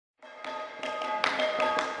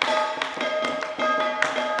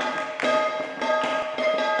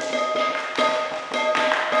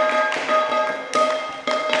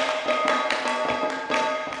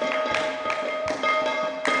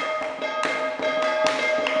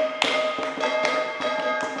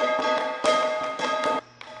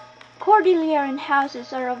Cordilleran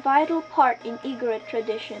houses are a vital part in igorot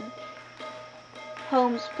tradition.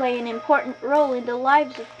 Homes play an important role in the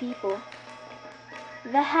lives of people.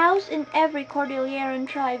 The house in every Cordilleran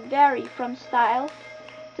tribe vary from style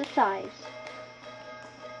to size.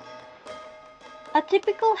 A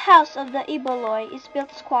typical house of the Balay is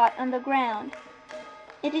built squat on the ground.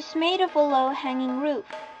 It is made of a low-hanging roof.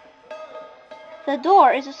 The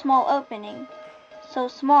door is a small opening, so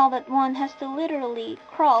small that one has to literally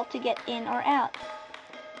crawl to get in or out.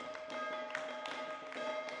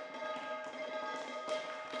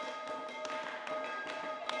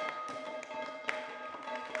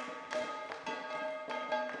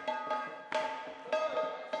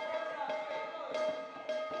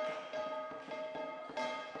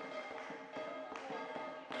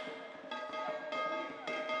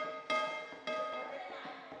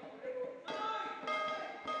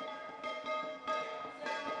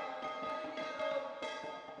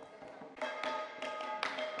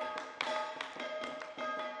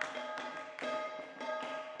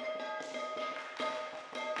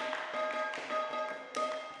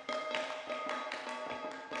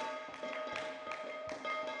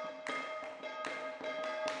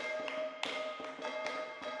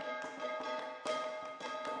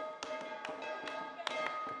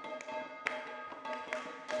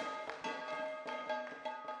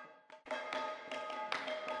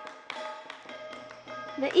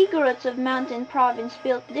 The igorots of Mountain Province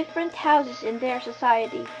built different houses in their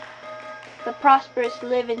society. The prosperous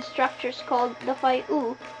live in structures called the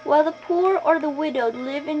Fai-u, while the poor or the widowed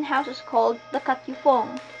live in houses called the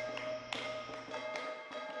Katyufong.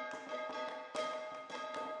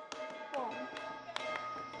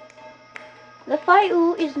 The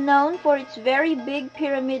Fai-u is known for its very big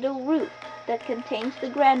pyramidal roof that contains the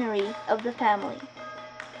granary of the family.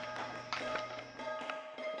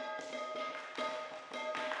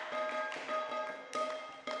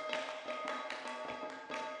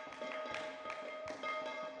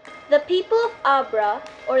 The people of Abra,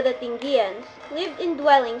 or the Tingians, lived in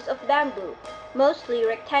dwellings of bamboo, mostly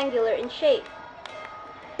rectangular in shape.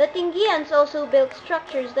 The Tingians also built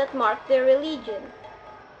structures that marked their religion.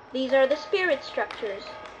 These are the spirit structures.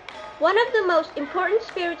 One of the most important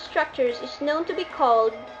spirit structures is known to be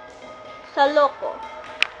called Saloko.